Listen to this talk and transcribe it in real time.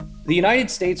The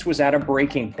United States was at a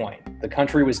breaking point. The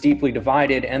country was deeply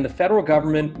divided, and the federal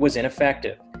government was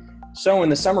ineffective. So, in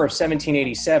the summer of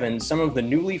 1787, some of the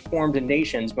newly formed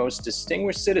nation's most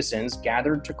distinguished citizens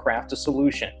gathered to craft a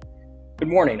solution. Good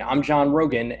morning, I'm John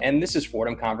Rogan, and this is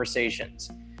Fordham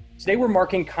Conversations. Today we're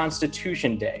marking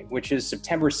Constitution Day, which is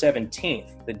September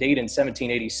 17th, the date in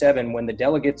 1787 when the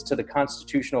delegates to the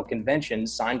Constitutional Convention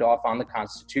signed off on the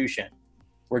Constitution.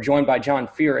 We're joined by John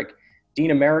Feerick, Dean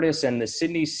Emeritus and the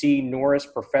Sidney C. Norris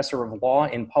Professor of Law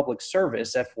in Public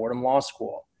Service at Fordham Law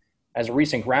School. As a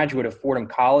recent graduate of Fordham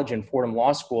College and Fordham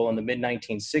Law School in the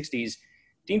mid-1960s,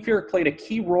 Dean Feerick played a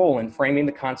key role in framing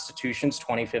the Constitution's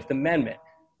 25th Amendment,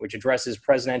 which addresses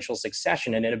presidential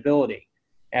succession and inability.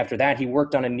 After that, he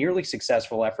worked on a nearly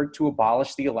successful effort to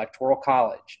abolish the Electoral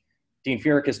College. Dean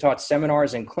Feerick has taught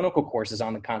seminars and clinical courses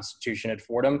on the Constitution at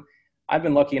Fordham. I've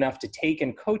been lucky enough to take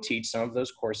and co-teach some of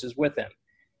those courses with him.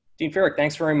 Dean Feerick,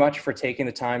 thanks very much for taking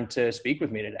the time to speak with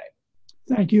me today.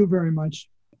 Thank you very much.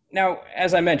 Now,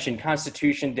 as I mentioned,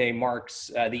 Constitution Day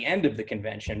marks the end of the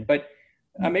convention, but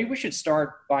maybe we should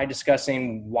start by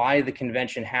discussing why the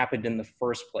convention happened in the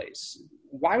first place.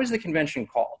 Why was the convention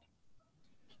called?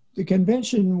 The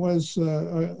convention was,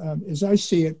 as I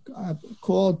see it,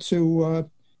 called to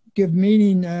give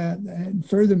meaning and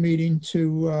further meaning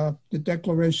to the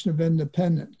Declaration of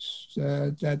Independence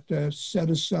that set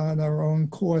us on our own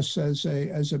course as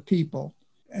a people.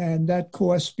 And that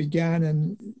course began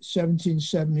in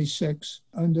 1776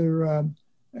 under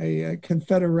a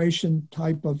confederation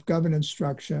type of governance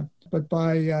structure. But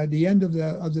by the end of the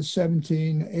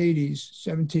 1780s,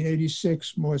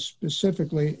 1786 more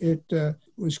specifically, it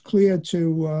was clear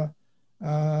to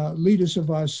leaders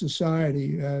of our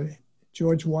society,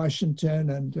 George Washington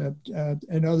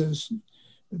and others,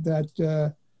 that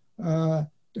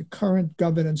the current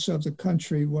governance of the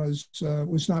country was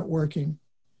not working,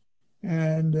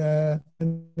 and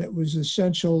it was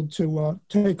essential to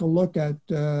take a look at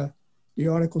the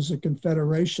Articles of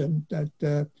Confederation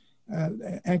that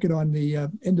anchored on the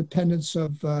independence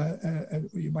of,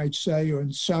 you might say, or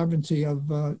sovereignty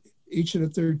of each of the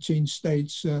 13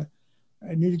 states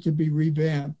needed to be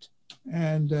revamped,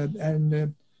 and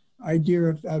the idea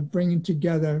of bringing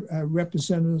together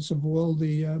representatives of all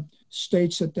the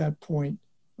states at that point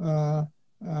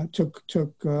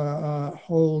took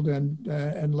hold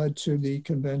and led to the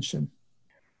convention.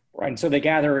 Right, and so they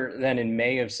gather then in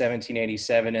May of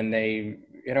 1787, and they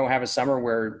have a summer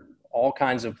where all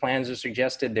kinds of plans are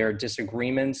suggested. There are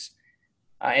disagreements,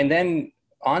 and then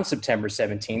on September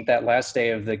 17th, that last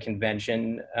day of the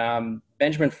convention,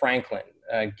 Benjamin Franklin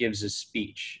gives a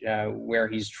speech where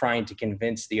he's trying to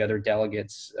convince the other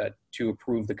delegates to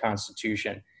approve the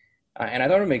Constitution. And I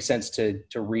thought it would make sense to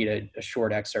read a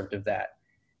short excerpt of that.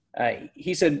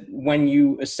 He said, "When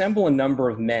you assemble a number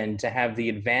of men to have the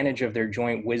advantage of their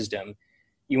joint wisdom,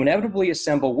 you inevitably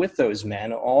assemble with those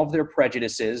men all of their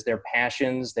prejudices, their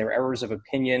passions, their errors of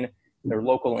opinion, their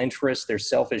local interests, their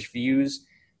selfish views.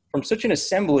 From such an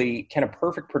assembly, can a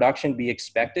perfect production be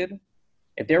expected?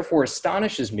 It therefore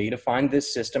astonishes me to find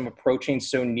this system approaching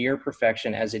so near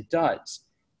perfection as it does.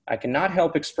 I cannot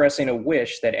help expressing a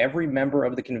wish that every member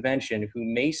of the convention who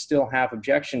may still have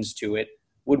objections to it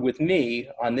would with me,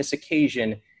 on this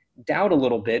occasion, doubt a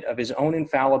little bit of his own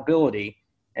infallibility,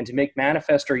 and to make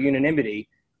manifest our unanimity,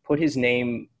 put his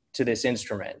name to this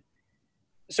instrument."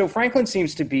 So Franklin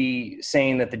seems to be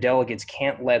saying that the delegates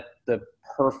can't let the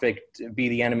perfect be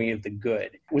the enemy of the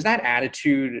good. Was that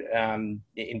attitude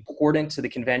important to the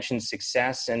convention's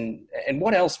success, and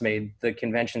what else made the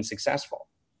convention successful?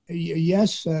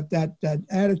 Yes, that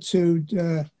attitude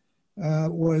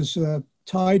was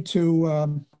tied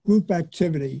to group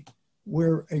activity,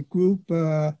 where a group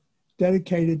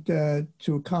dedicated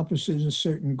to accomplishing a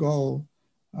certain goal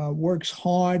works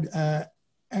hard at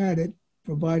it,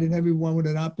 providing everyone with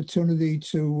an opportunity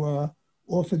to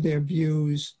offer their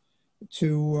views,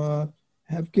 to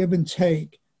have give and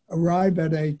take, arrive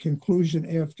at a conclusion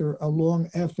after a long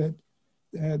effort.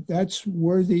 That's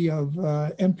worthy of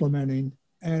implementing.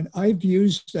 And I've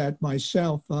used that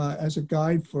myself as a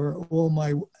guide for all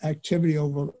my activity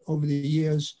over the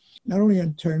years, not only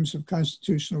in terms of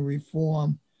constitutional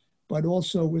reform, but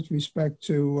also with respect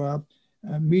to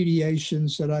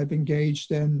mediations that I've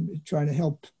engaged in, trying to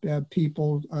help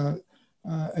people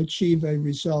achieve a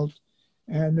result.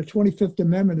 And the 25th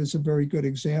Amendment is a very good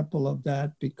example of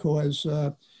that, because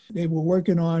they were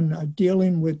working on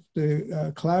dealing with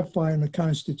the clarifying the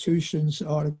Constitution's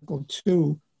Article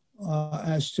 2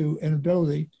 as to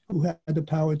inability, who had the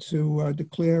power to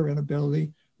declare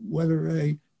inability, whether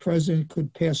a president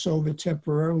could pass over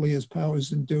temporarily his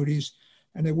powers and duties.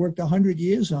 And they worked 100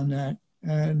 years on that.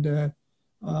 And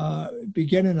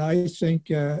Beginning, I think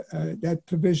that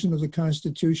provision of the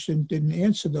Constitution didn't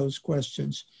answer those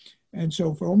questions. And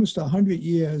so for almost 100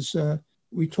 years,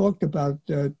 we talked about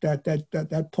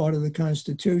that part of the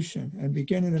Constitution. And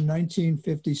beginning in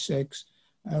 1956,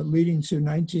 leading to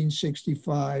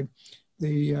 1965,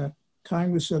 the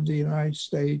Congress of the United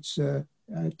States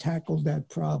tackled that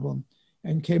problem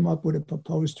and came up with a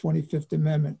proposed 25th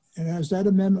Amendment. And as that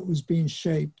amendment was being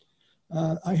shaped,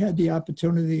 I had the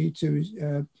opportunity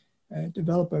to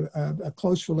develop a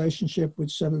close relationship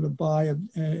with Senator Bayh,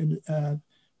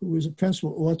 who was a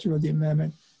principal author of the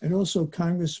amendment, and also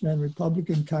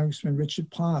Republican Congressman Richard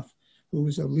Poff, who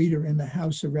was a leader in the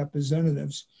House of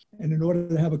Representatives. And in order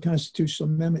to have a constitutional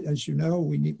amendment, as you know,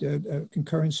 we need the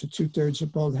concurrence of 2/3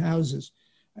 of both houses.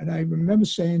 And I remember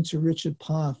saying to Richard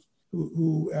Poff,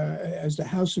 who as the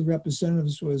House of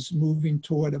Representatives was moving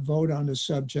toward a vote on the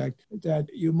subject, that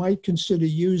you might consider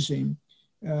using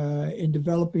in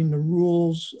developing the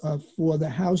rules for the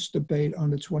House debate on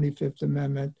the 25th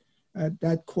Amendment,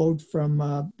 that quote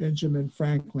from Benjamin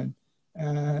Franklin,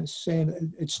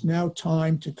 saying it's now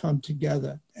time to come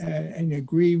together and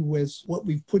agree with what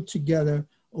we've put together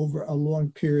over a long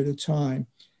period of time.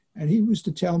 And he was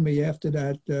to tell me after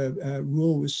that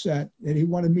rule was set that he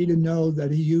wanted me to know that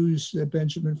he used the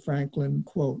Benjamin Franklin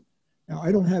quote. Now,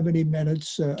 I don't have any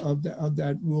minutes of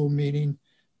that rule meeting,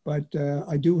 but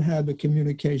I do have a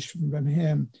communication from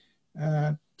him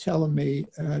telling me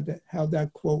how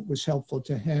that quote was helpful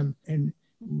to him in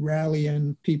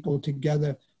rallying people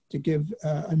together to give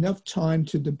enough time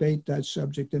to debate that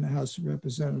subject in the House of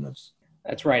Representatives.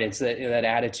 That's right. It's that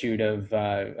attitude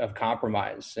of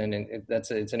compromise, and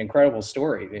it's an incredible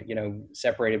story.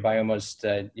 Separated by almost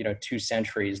 2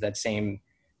 centuries, that same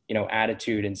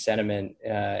attitude and sentiment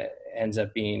ends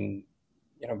up being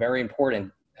very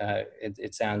important.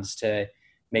 It sounds to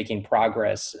making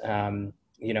progress.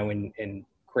 In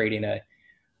creating a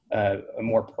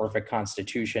more perfect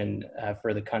constitution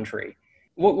for the country.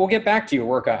 We'll get back to your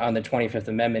work on the 25th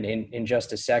Amendment in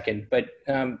just a second, but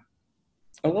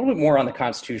a little bit more on the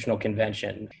Constitutional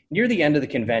Convention. Near the end of the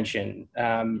convention,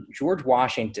 George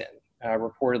Washington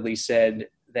reportedly said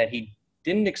that he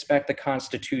didn't expect the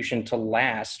Constitution to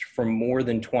last for more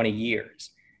than 20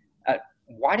 years.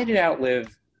 Why did it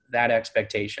outlive that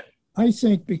expectation? I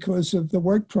think because of the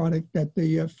work product that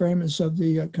the framers of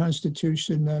the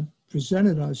Constitution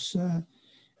presented us.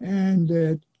 And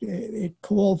it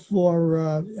called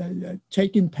for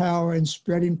taking power and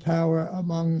spreading power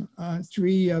among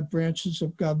 3 branches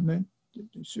of government,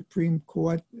 the Supreme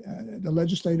Court, the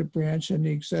legislative branch, and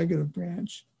the executive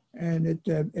branch. And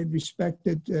it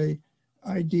respected the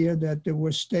idea that there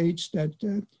were states that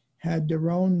had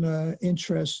their own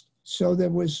interests. So there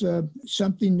was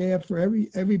something there for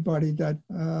everybody that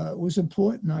was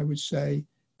important, I would say.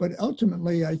 But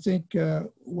ultimately, I think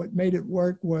what made it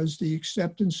work was the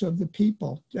acceptance of the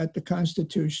people that the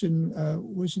Constitution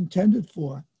was intended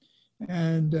for.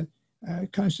 And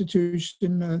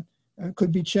Constitution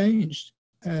could be changed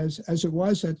as it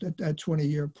was at that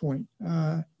 20-year point.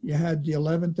 You had the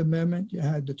 11th Amendment, you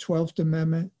had the 12th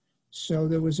Amendment. So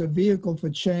there was a vehicle for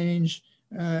change,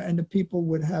 and the people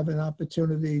would have an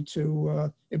opportunity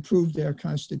to improve their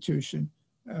Constitution,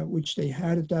 which they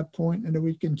had at that point, and they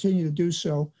would continue to do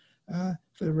so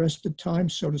for the rest of the time,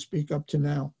 so to speak, up to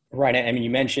now. Right. I mean, you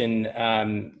mentioned,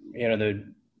 the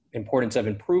importance of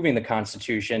improving the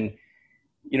Constitution.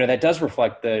 That does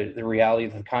reflect the reality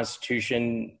that the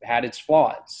Constitution had its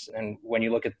flaws. And when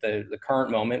you look at the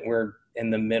current moment, we're in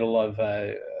the middle of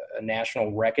a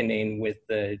national reckoning with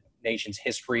the nation's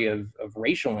history of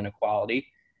racial inequality.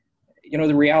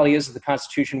 The reality is that the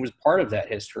Constitution was part of that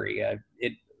history.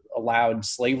 It allowed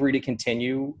slavery to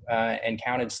continue and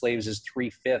counted slaves as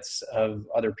 3/5 of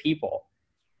other people.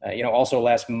 Also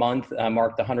last month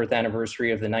marked the 100th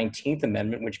anniversary of the 19th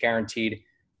Amendment, which guaranteed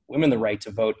women the right to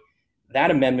vote.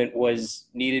 That amendment was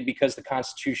needed because the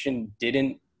Constitution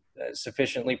didn't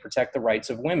sufficiently protect the rights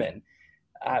of women.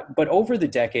 But over the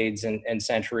decades and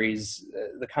centuries,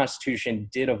 the Constitution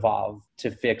did evolve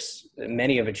to fix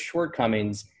many of its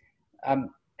shortcomings.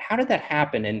 How did that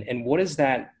happen, and what does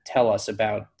that tell us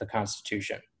about the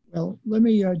Constitution? Well, let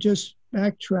me just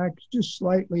backtrack just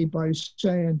slightly by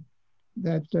saying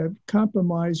that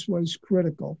compromise was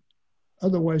critical.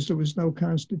 Otherwise, there was no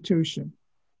Constitution.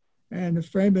 And the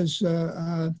framers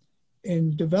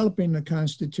in developing the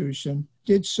Constitution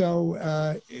did so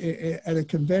at a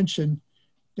convention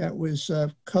that was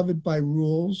covered by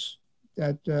rules,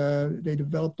 that they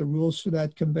developed the rules for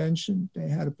that convention. They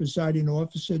had a presiding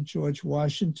officer, George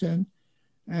Washington,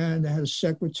 and they had a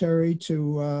secretary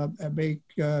to make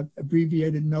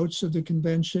abbreviated notes of the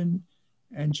convention.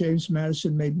 and James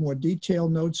Madison made more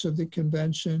detailed notes of the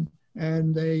convention,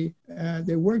 and they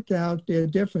worked out their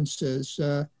differences,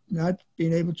 not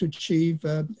being able to achieve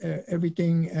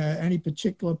everything any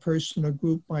particular person or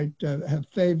group might have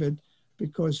favored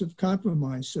because of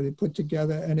compromise. So they put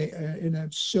together in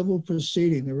a civil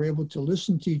proceeding. They were able to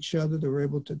listen to each other. They were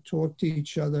able to talk to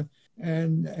each other.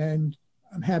 And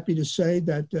I'm happy to say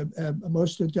that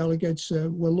most of the delegates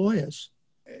were lawyers.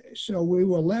 So we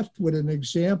were left with an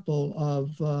example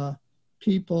of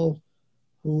people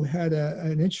who had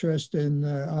an interest in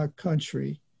our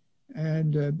country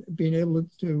and being able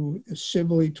to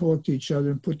civilly talk to each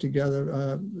other and put together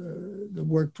the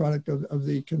work product of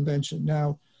the convention.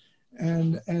 Now,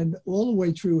 and all the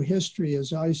way through history,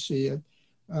 as I see it,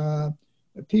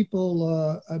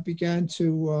 people began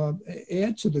to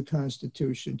add to the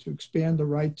Constitution, to expand the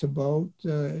right to vote,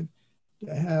 to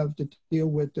deal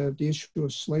with the issue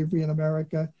of slavery in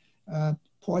America,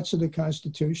 parts of the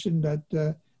Constitution that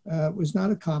was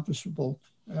not accomplishable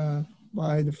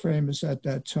by the framers at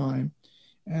that time.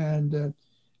 And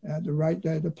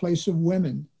the place of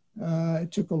women.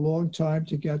 It took a long time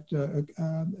to get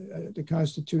the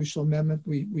constitutional amendment.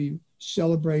 We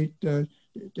celebrate the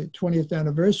 20th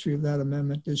anniversary of that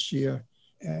amendment this year,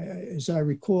 as I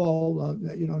recall,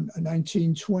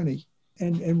 1920.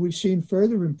 And we've seen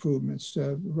further improvements,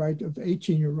 right of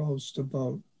 18-year-olds to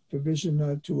vote,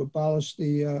 provision to abolish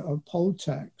the poll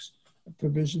tax, a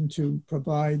provision to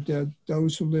provide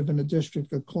those who live in the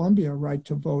District of Columbia a right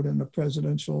to vote in the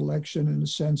presidential election in the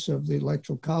sense of the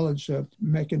Electoral College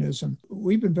mechanism.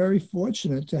 We've been very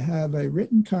fortunate to have a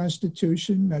written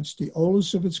constitution that's the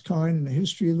oldest of its kind in the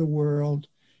history of the world,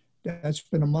 that's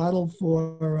been a model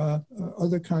for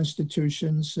other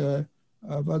constitutions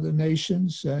of other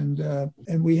nations, and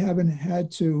we haven't had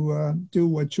to do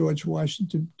what George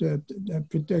Washington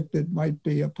predicted might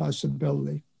be a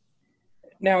possibility.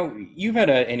 Now, you've had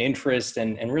an interest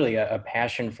and really a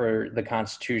passion for the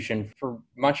Constitution for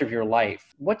much of your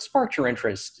life. What sparked your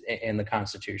interest in the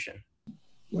Constitution?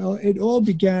 Well, it all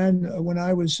began when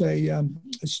I was a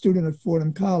student at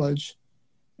Fordham College,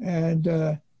 and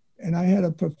I had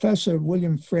a professor,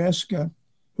 William Frasca,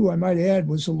 who I might add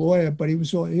was a lawyer, but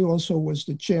he also was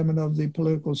the chairman of the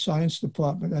political science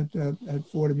department at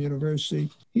Fordham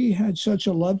University. He had such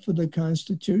a love for the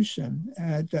Constitution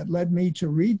that led me to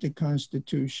read the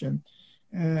Constitution,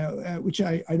 which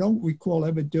I don't recall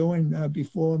ever doing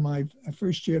before my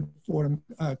first year at Fordham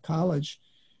College.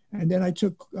 And then I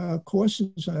took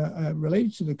courses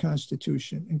related to the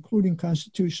Constitution, including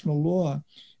constitutional law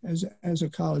as a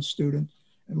college student,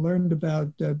 and learned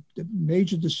about the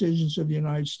major decisions of the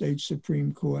United States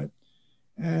Supreme Court.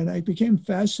 And I became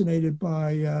fascinated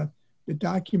by the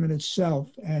document itself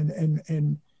and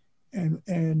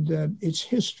its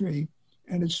history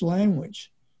and its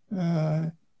language.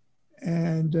 And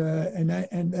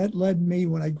that led me,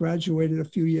 when I graduated a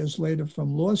few years later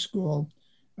from law school,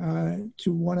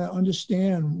 to want to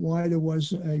understand why there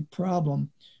was a problem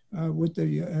with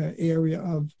the area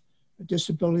of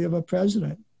disability of a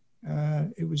president.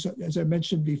 It was, as I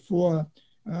mentioned before,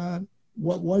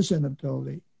 what was an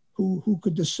ability? Who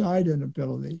could decide an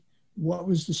ability? What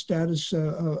was the status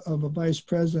of a vice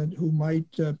president who might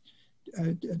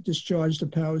discharge the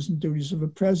powers and duties of a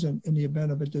president in the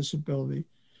event of a disability?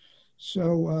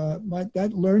 So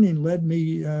that learning led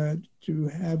me to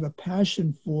have a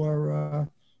passion for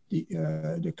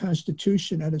the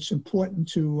Constitution, and it's important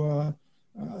to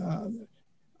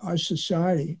our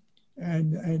society.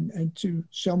 And to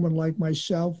someone like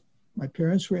myself, my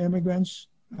parents were immigrants.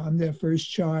 I'm their first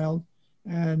child,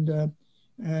 and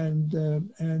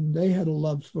they had a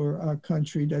love for our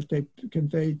country that they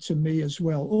conveyed to me as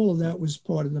well. All of that was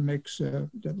part of the mix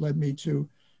that led me to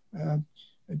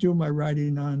do my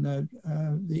writing on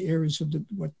the areas of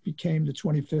what became the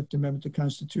 25th Amendment to the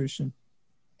Constitution.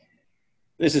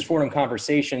 This is Fordham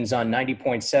Conversations on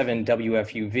 90.7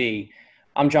 WFUV.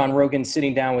 I'm John Rogan,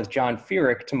 sitting down with John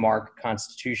Feerick to mark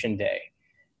Constitution Day.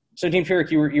 So, Dean Feerick,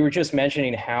 you were just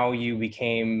mentioning how you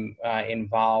became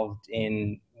involved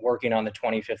in working on the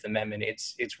 25th Amendment.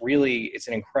 It's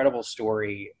an incredible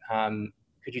story.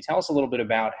 Could you tell us a little bit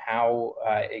about how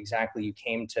exactly you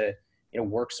came to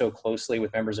work so closely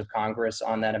with members of Congress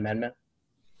on that amendment?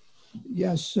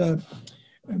 Yes,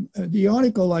 the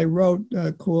article I wrote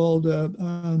called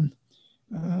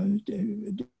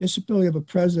Disability of a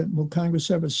President, Will Congress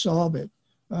Ever Solve It?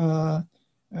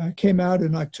 Came out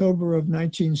in October of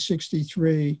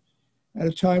 1963 at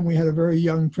a time we had a very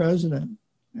young president.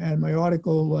 And my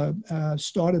article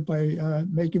started by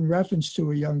making reference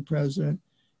to a young president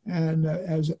and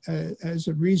as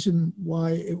a reason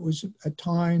why it was a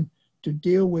time to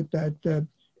deal with that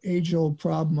age-old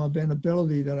problem of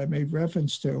inability that I made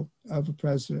reference to of a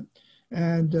president,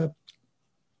 and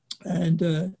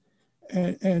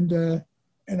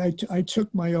I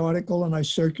took my article and I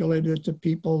circulated it to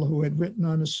people who had written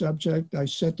on the subject. I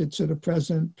sent it to the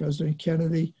president, President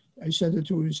Kennedy. I sent it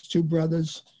to his two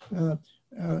brothers,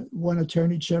 one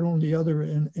attorney general and the other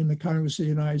in the Congress of the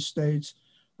United States.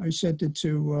 I sent it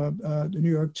to the New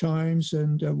York Times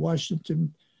and the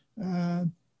Washington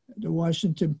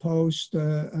Post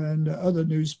and other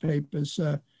newspapers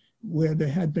where there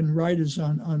had been writers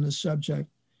on the subject.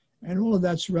 And all of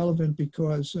that's relevant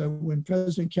because when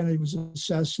President Kennedy was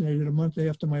assassinated a month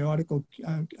after my article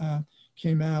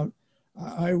came out,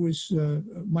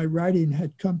 my writing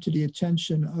had come to the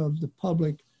attention of the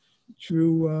public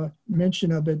through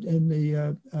mention of it in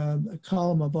the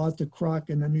column of Arthur Kroc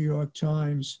in the New York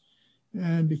Times.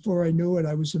 And before I knew it,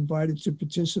 I was invited to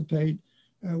participate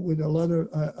with another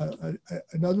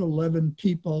 11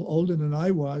 people older than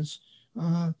I was,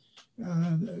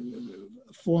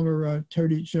 former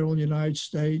Attorney General of the United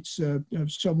States,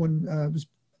 someone was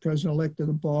president-elect of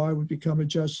the bar, would become a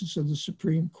justice of the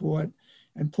Supreme Court,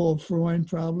 and Paul Freund,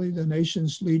 probably the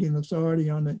nation's leading authority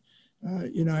on the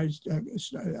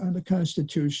on the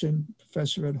Constitution,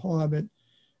 professor at Harvard,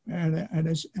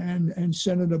 and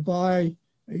Senator Bayh,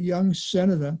 a young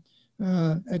senator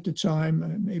at the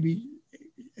time, maybe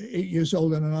 8 years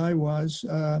older than I was.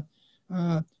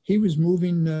 He was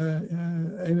moving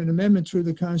an amendment through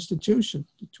the Constitution,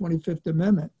 the 25th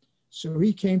Amendment. So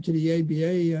he came to the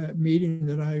ABA meeting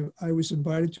that I was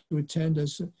invited to attend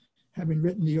as having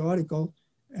written the article.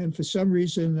 And for some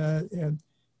reason,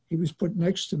 he was put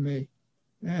next to me.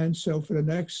 And so for the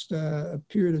next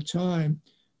period of time,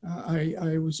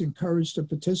 I was encouraged to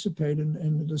participate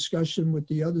in the discussion with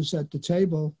the others at the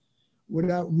table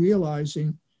without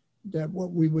realizing that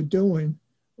what we were doing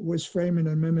was framing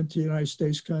an amendment to the United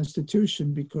States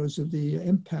Constitution because of the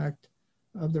impact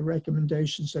of the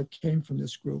recommendations that came from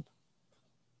this group.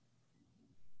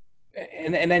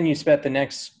 And then you spent the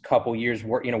next couple years,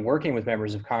 working with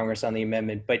members of Congress on the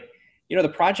amendment. But the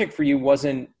project for you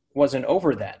wasn't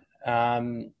over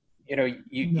then.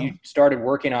 You started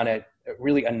working on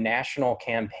really a national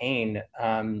campaign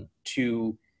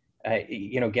to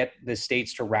get the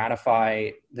states to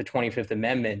ratify the 25th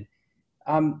Amendment.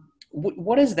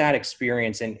 What is that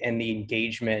experience and the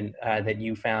engagement that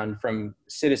you found from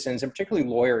citizens, and particularly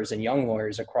lawyers and young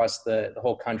lawyers across the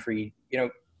whole country,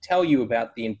 tell you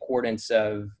about the importance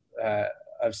of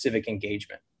civic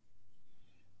engagement?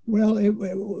 Well,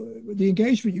 the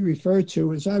engagement you referred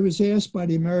to is I was asked by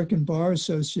the American Bar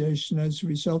Association as a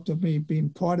result of me being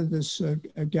part of this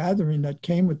gathering that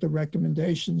came with the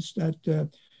recommendations that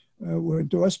were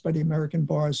endorsed by the American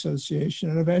Bar Association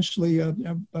and eventually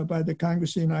by the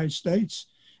Congress of the United States.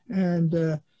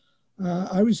 And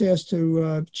I was asked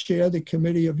to chair the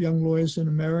Committee of Young Lawyers in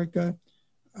America.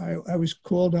 I was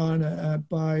called on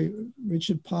by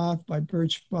Richard Poff, by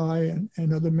Birch Bayh,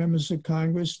 and other members of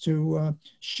Congress to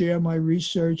share my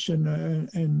research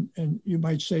and you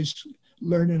might say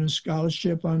learning and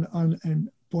scholarship on and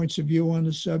points of view on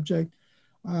the subject.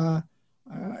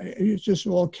 It just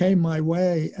all came my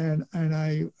way, and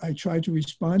I tried to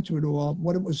respond to it all.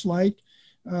 What it was like,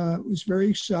 it was very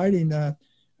exciting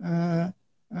to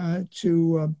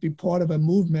be part of a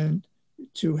movement,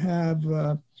 to have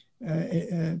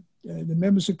the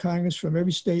members of Congress from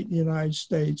every state in the United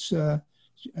States,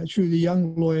 through the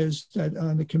young lawyers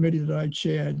on the committee that I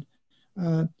chaired,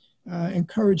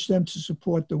 encouraged them to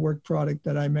support the work product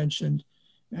that I mentioned.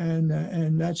 And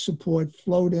that support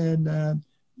flowed in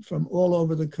from all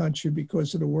over the country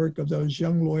because of the work of those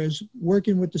young lawyers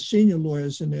working with the senior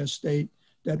lawyers in their state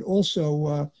that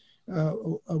also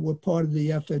were part of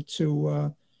the effort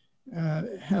to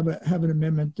have an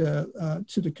amendment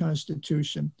to the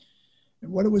Constitution.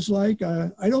 And what it was like,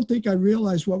 I don't think I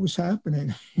realized what was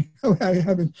happening. I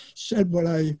haven't said what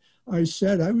I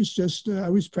said. I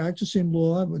was practicing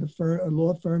law with a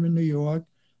law firm in New York.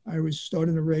 I was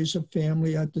starting to raise a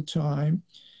family at the time,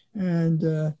 and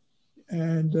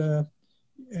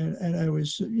I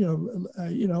was,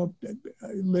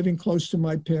 living close to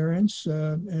my parents,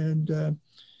 and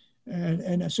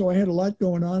so I had a lot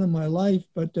going on in my life.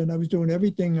 But then I was doing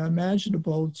everything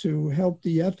imaginable to help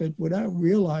the effort without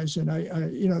realizing.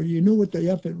 You knew what the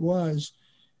effort was,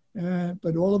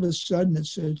 but all of a sudden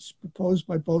it's proposed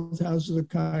by both houses of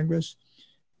Congress.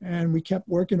 And we kept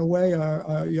working away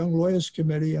our Young Lawyers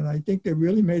Committee, and I think they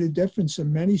really made a difference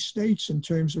in many states in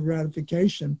terms of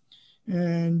ratification.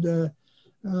 And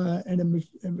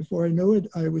before I knew it,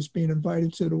 I was being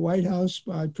invited to the White House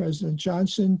by President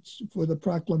Johnson for the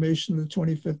proclamation of the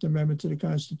 25th Amendment to the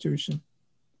Constitution.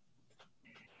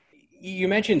 You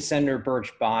mentioned Senator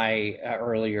Birch Bayh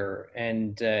earlier,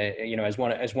 and as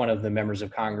one of the members of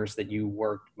Congress that you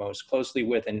worked most closely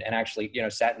with, and actually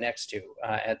sat next to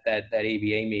at that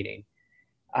ABA meeting.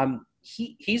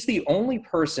 He's the only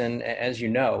person, as you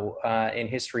know, in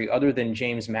history other than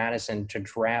James Madison to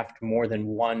draft more than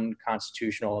one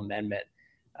constitutional amendment.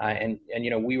 And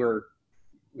we were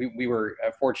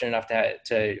fortunate enough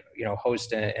to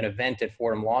host an event at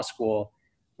Fordham Law School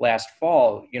last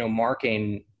fall,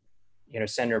 marking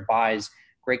Senator Bayh's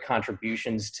great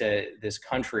contributions to this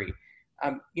country.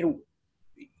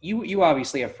 You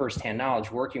obviously have firsthand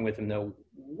knowledge working with him, though.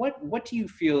 What do you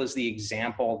feel is the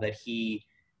example that he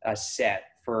set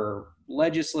for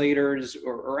legislators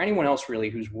or anyone else really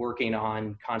who's working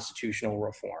on constitutional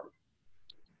reform?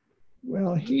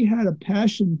 Well, he had a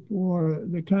passion for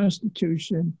the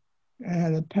Constitution,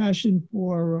 had a passion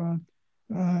for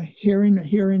hearing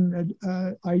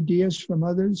ideas from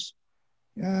others,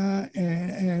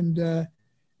 and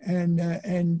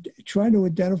trying to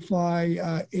identify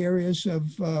areas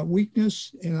of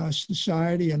weakness in our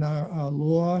society, in our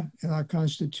law, in our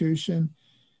Constitution.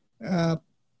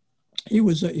 He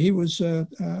was a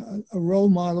role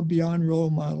model beyond role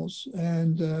models,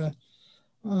 and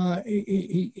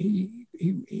he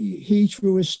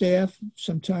through his staff,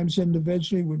 sometimes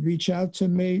individually, would reach out to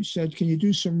me, said, "Can you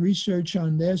do some research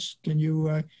on this? Can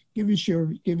you give us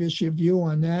your view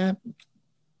on that?"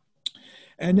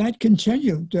 And that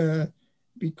continued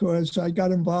because I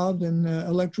got involved in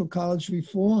electoral college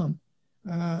reform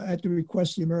at the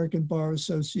request of the American Bar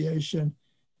Association,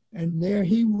 and there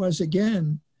he was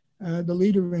again, the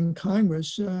leader in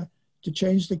Congress to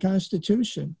change the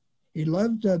Constitution. He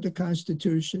loved the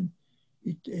Constitution.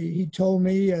 He told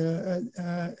me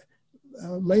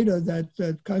later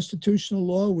that constitutional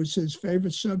law was his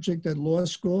favorite subject at law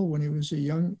school when he was a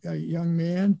young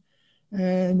man,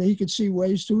 and he could see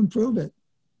ways to improve it.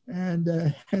 And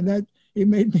that he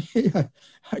made me,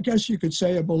 I guess you could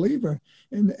say, a believer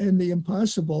in the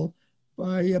impossible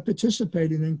by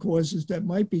participating in causes that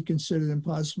might be considered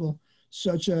impossible,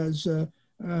 such as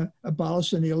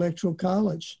abolishing the Electoral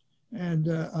College. And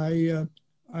I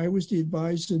was the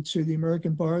advisor to the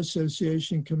American Bar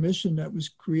Association Commission that was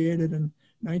created in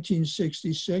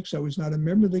 1966. I was not a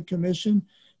member of the commission,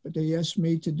 but they asked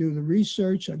me to do the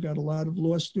research. I got a lot of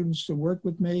law students to work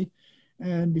with me.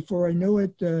 And before I knew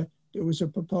it, there was a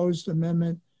proposed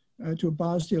amendment to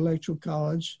abolish the Electoral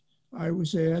College. I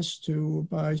was asked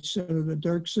by Senator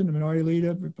Dirksen, the minority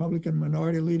leader, Republican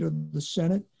minority leader of the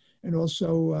Senate, and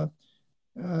also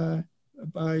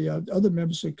by other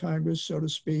members of Congress, so to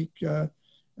speak,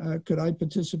 could I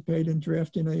participate in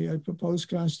drafting a proposed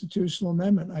constitutional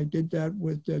amendment? I did that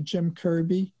with Jim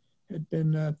Kirby,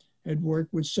 had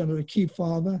worked with Senator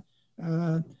Kefauver,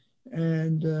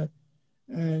 and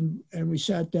we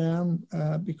sat down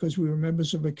because we were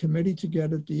members of a committee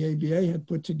together that the ABA had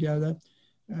put together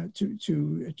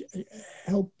to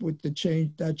help with that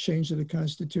change of the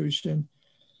Constitution.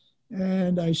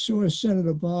 And I saw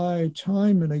Senator Bayh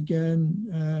time and again.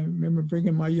 I remember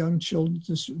bringing my young children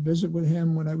to visit with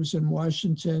him when I was in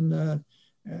Washington, and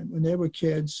when they were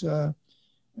kids.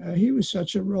 He was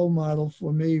such a role model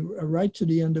for me right to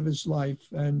the end of his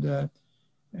life, and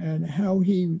how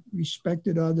he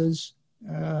respected others,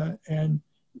 and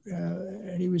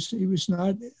he was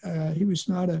not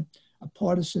a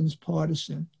partisan's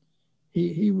partisan.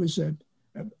 He was a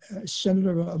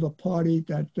senator of a party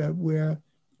that where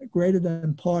greater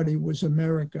than party was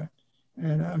America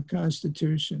and our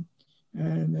Constitution,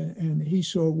 and he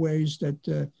saw ways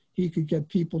that he could get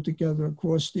people together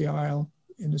across the aisle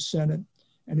in the Senate,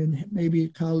 and then maybe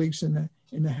colleagues in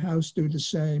the House do the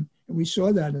same. And we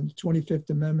saw that in the 25th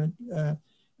Amendment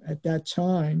at that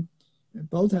time.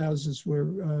 Both houses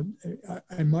were,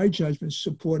 in my judgment,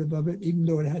 supportive of it, even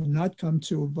though it had not come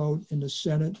to a vote in the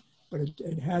Senate, but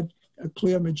it had a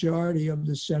clear majority of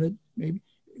the Senate. Maybe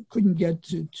couldn't get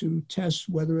to test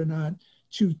whether or not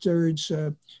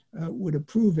 2/3 would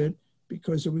approve it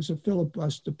because it was a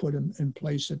filibuster put in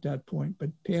place at that point,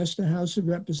 but passed the House of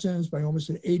Representatives by almost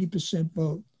an 80%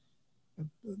 vote.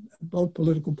 Both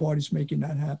political parties making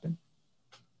that happen.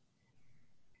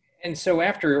 And so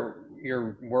after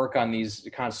your work on these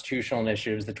constitutional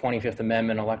initiatives, the 25th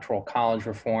Amendment, Electoral College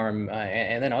reform,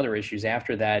 and then other issues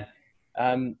after that,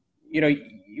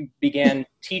 you began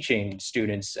teaching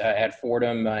students at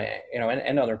Fordham,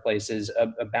 and other places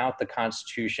about the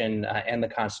Constitution and the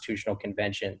Constitutional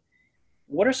Convention.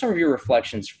 What are some of your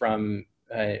reflections from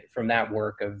that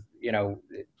work of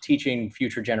teaching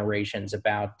future generations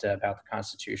about the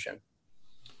Constitution?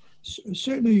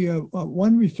 Certainly,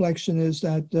 one reflection is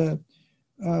that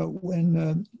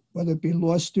whether it be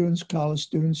law students, college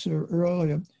students, or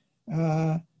earlier,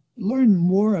 learn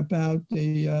more about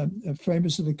the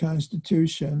framers of the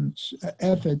Constitution's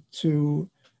effort to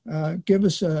give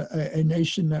us a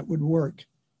nation that would work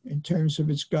in terms of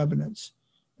its governance.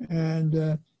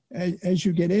 And as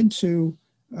you get into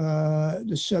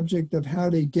the subject of how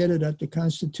they did it at the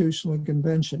Constitutional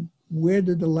Convention, where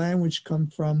did the language come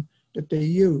from that they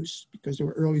used? Because there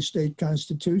were early state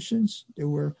constitutions. There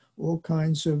were all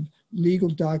kinds of legal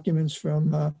documents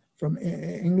from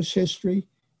English history,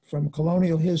 from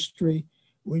colonial history.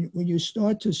 When you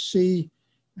start to see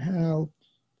how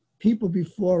people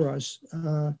before us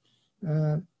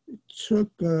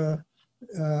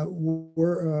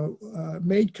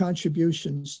made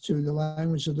contributions to the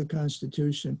language of the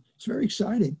Constitution, it's very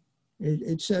exciting.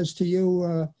 It says to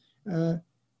you,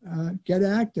 get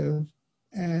active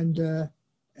and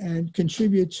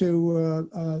contribute to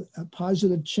a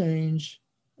positive change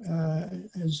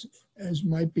as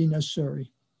might be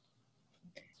necessary.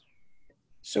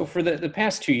 So for the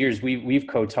past 2 years, we've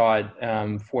co-taught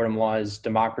Fordham Law's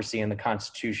Democracy and the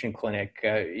Constitution Clinic,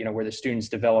 where the students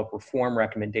develop reform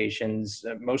recommendations,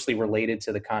 mostly related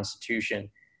to the Constitution.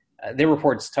 Their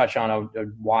reports touch on a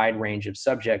wide range of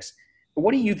subjects. But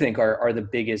what do you think are the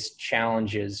biggest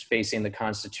challenges facing the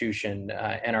Constitution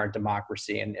and our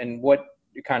democracy, and what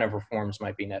kind of reforms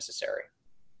might be necessary?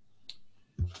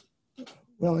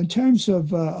 Well, in terms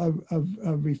of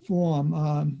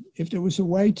reform, if there was a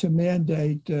way to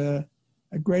mandate a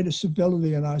greater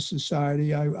civility in our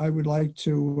society, I would like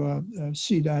to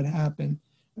see that happen.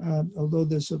 Although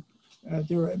there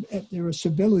are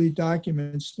civility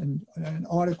documents and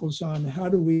articles on how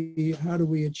do we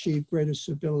achieve greater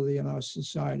civility in our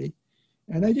society,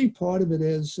 and I think part of it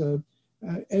is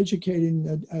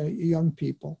educating young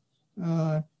people.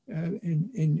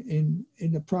 In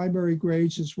the primary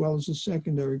grades as well as the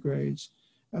secondary grades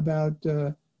about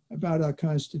our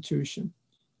Constitution.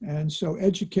 And so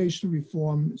educational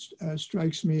reform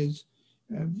strikes me as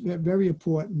very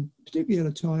important, particularly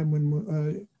at a time when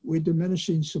we're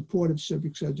diminishing supportive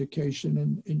civics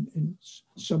education in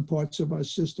some parts of our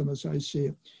system, as I see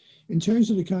it. In terms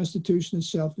of the Constitution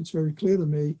itself, it's very clear to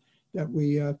me that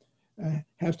we have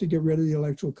to get rid of the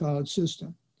electoral college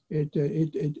system. It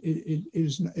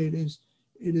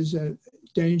is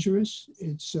dangerous.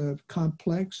 It's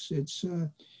complex. It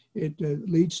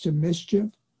leads to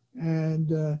mischief,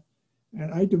 and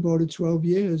I devoted 12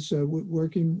 years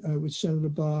working with Senator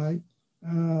Bayh,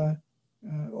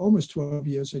 almost 12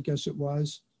 years, I guess it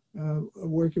was,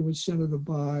 working with Senator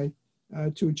Bayh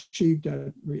to achieve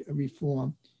that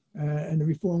reform, and the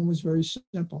reform was very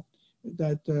simple: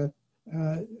 that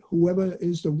whoever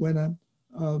is the winner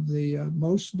of the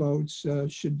most votes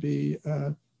should be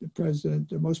the president.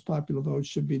 The most popular vote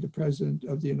should be the president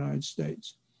of the United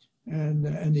States, and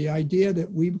the idea that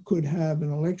we could have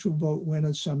an electoral vote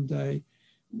winner someday,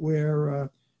 where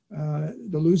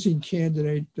the losing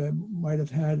candidate might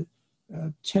have had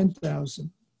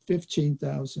 10,000,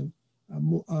 15,000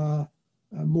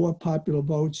 more popular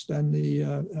votes than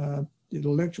the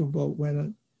electoral vote winner,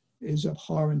 is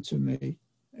abhorrent to me,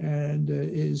 and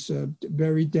is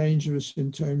very dangerous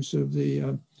in terms of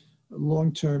the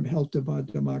long-term health of our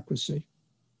democracy.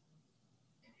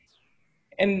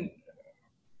 And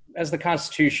as the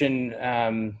Constitution,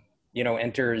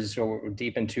 enters or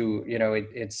deep into,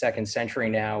 its second century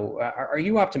now, are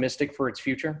you optimistic for its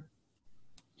future?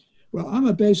 Well, I'm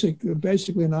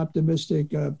basically an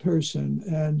optimistic person,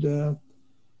 and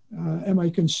am I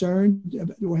concerned?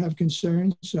 Do I have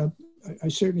concerns? I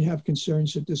certainly have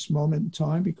concerns at this moment in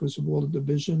time because of all the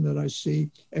division that I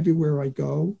see everywhere I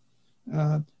go.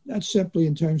 Not simply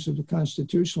in terms of the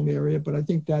constitutional area, but I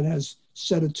think that has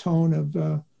set a tone of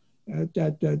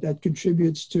that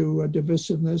contributes to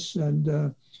divisiveness, and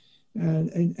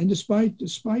despite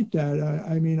that,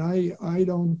 I mean, I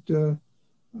don't.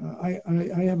 I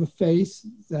have a faith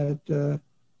that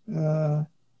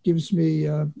gives me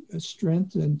a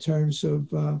strength in terms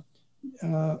of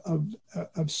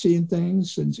seeing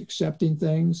things and accepting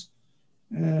things,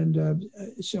 and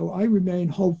so I remain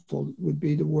hopeful would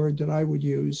be the word that I would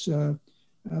use,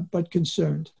 but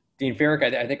concerned. Dean Farrick,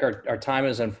 I think our time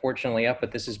is unfortunately up,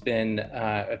 but this has been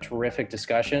a terrific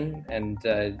discussion, and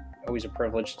always a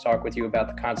privilege to talk with you about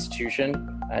the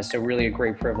Constitution. So really a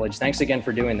great privilege. Thanks again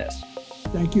for doing this.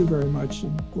 Thank you very much,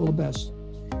 and all the best.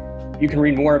 You can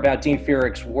read more about Dean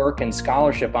Farrick's work and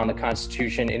scholarship on the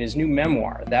Constitution in his new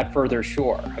memoir, That Further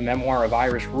Shore, a memoir of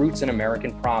Irish roots and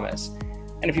American promise.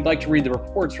 And if you'd like to read the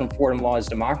reports from Fordham Law's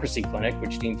Democracy Clinic,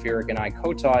 which Dean Farrick and I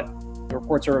co-taught, the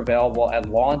reports are available at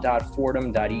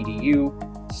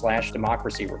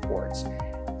law.fordham.edu/democracy reports.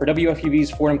 For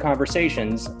WFUV's Fordham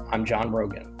Conversations, I'm John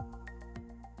Rogan.